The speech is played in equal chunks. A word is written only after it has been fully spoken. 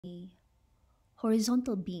a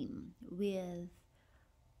horizontal beam with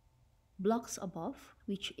blocks above,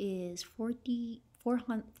 which is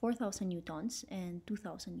 4,000 newtons and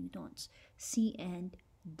 2,000 newtons, C and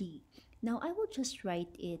D. Now I will just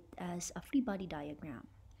write it as a free body diagram.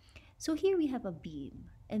 So here we have a beam,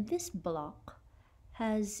 and this block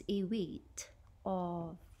has a weight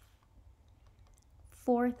of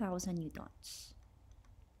 4,000 newtons.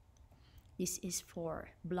 This is for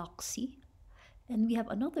block C. And we have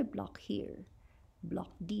another block here, block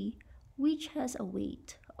D, which has a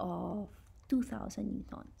weight of 2,000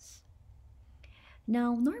 newtons.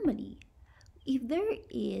 Now, normally, if there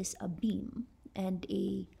is a beam and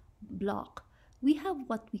a block, we have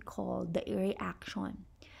what we call the reaction.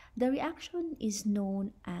 The reaction is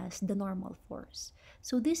known as the normal force.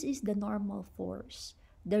 So this is the normal force,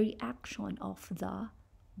 the reaction of the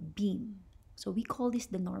beam. So we call this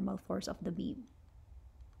the normal force of the beam.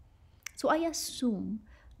 So I assume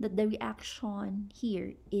that the reaction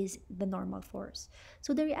here is the normal force.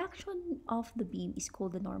 So the reaction of the beam is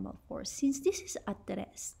called the normal force. Since this is at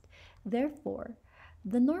rest, therefore,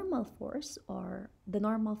 the normal force or the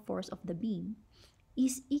normal force of the beam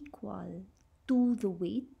is equal to the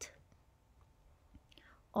weight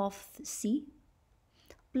of C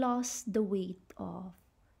plus the weight of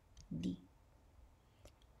D.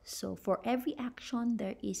 So for every action,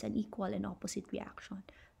 there is an equal and opposite reaction,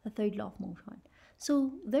 the third law of motion.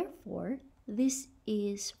 So therefore, this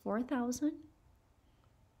is 4,000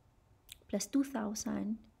 plus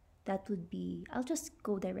 2,000. That would be, I'll just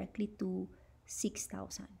go directly to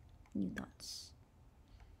 6,000 newtons.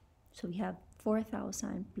 So we have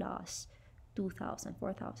 4,000 plus 2,000,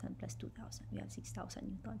 4,000 plus 2,000. We have 6,000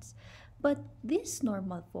 newtons. But this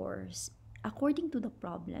normal force, according to the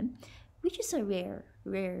problem, which is a rare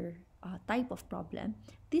type of problem,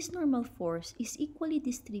 this normal force is equally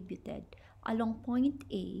distributed along point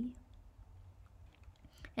A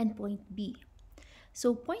and point B.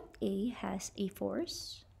 So point A has a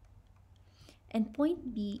force and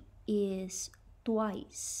point B is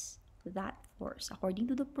twice that force. According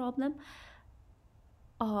to the problem,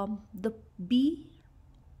 the B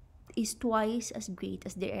is twice as great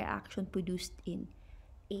as the reaction produced in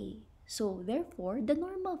A. So therefore, the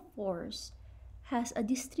normal force has a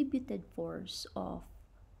distributed force of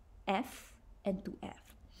F and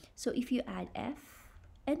 2F. So if you add F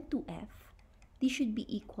and 2F, this should be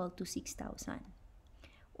equal to 6,000.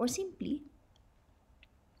 Or simply,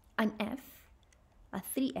 an F, a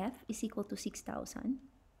 3F is equal to 6,000.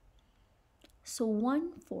 So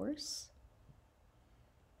one force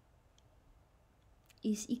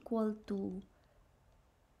is equal to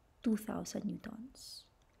 2,000 newtons.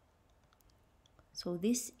 So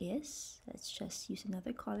this is, let's just use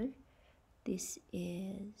another color. This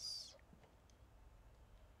is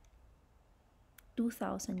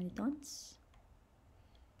 2,000 newtons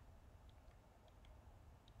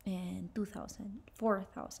and 2,000,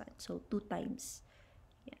 4,000. So 2 times.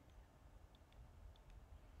 Yeah.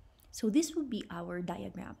 So this will be our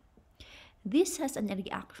diagram. This has an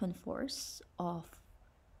reaction force of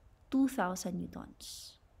 2,000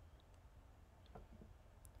 newtons.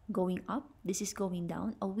 Going up, this is going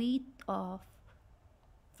down, a weight of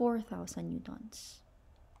 4,000 newtons.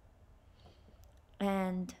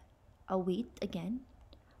 And a weight again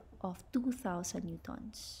of 2,000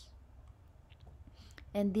 newtons.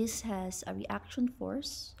 And this has a reaction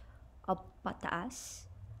force up pataas,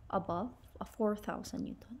 above, a 4,000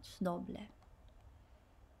 newtons, doble.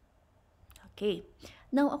 Okay,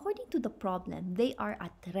 now according to the problem, they are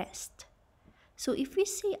at rest. So if we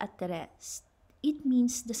say at rest, it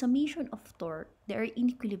means the summation of torque, they are in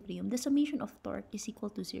equilibrium, the summation of torque is equal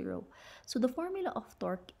to 0. So the formula of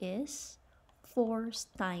torque is force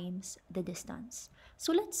times the distance.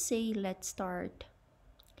 So let's say, let's start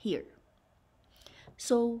here.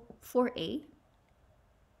 So for A,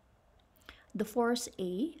 the force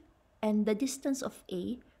A and the distance of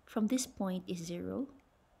A from this point is 0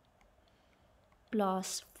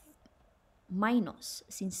 plus minus,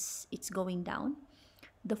 since it's going down,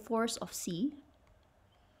 the force of C,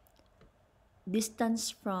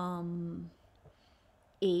 distance from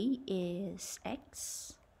A is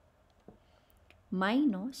x,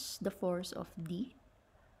 minus the force of D,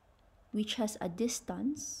 which has a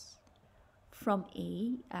distance from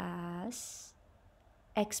A as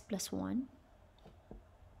x plus 1,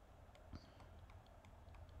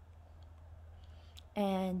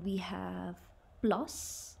 and we have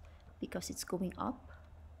plus, because it's going up,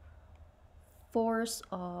 force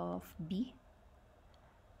of B,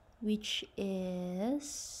 which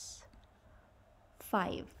is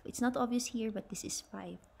 5. It's not obvious here, but this is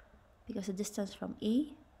 5 because the distance from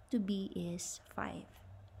A to B is 5.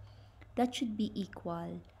 that should be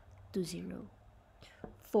equal to 0.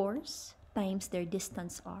 Force times their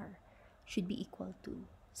distance r should be equal to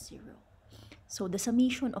 0. So the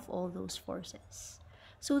summation of all those forces.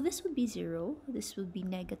 So this would be 0. This would be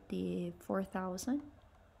negative 4,000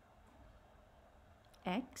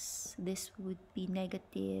 x. This would be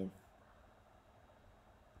negative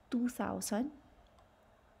 2,000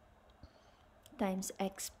 times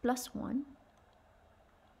x plus 1.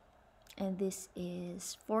 And this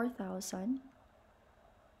is 4,000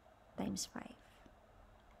 times 5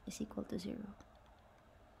 is equal to 0.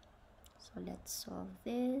 So let's solve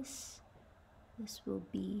this. This will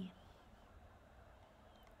be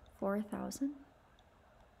 4,000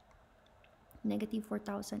 negative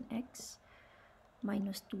 4,000 x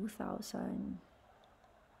minus 2,000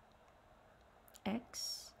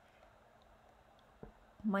 x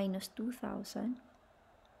minus 2,000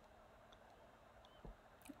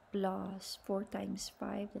 plus 4 times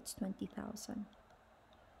 5, that's 20,000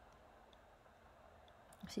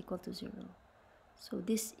 is equal to 0. So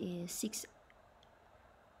this is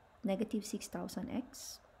negative 6,000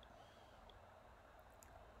 x.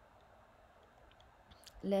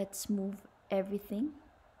 Let's move everything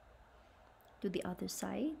to the other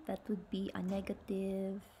side. That would be a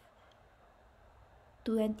negative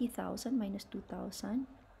 20,000 minus 2,000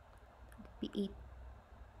 would be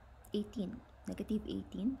 18, negative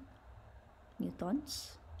 18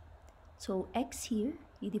 newtons. So x here,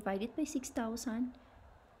 you divide it by 6,000,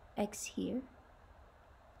 x here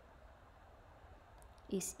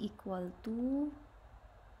is equal to,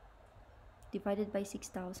 divided by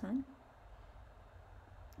 6,000,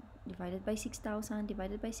 divided by 6,000,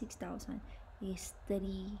 divided by 6,000 is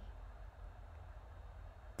 3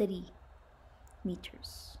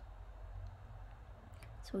 meters.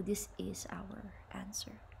 So this is our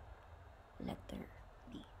answer, letter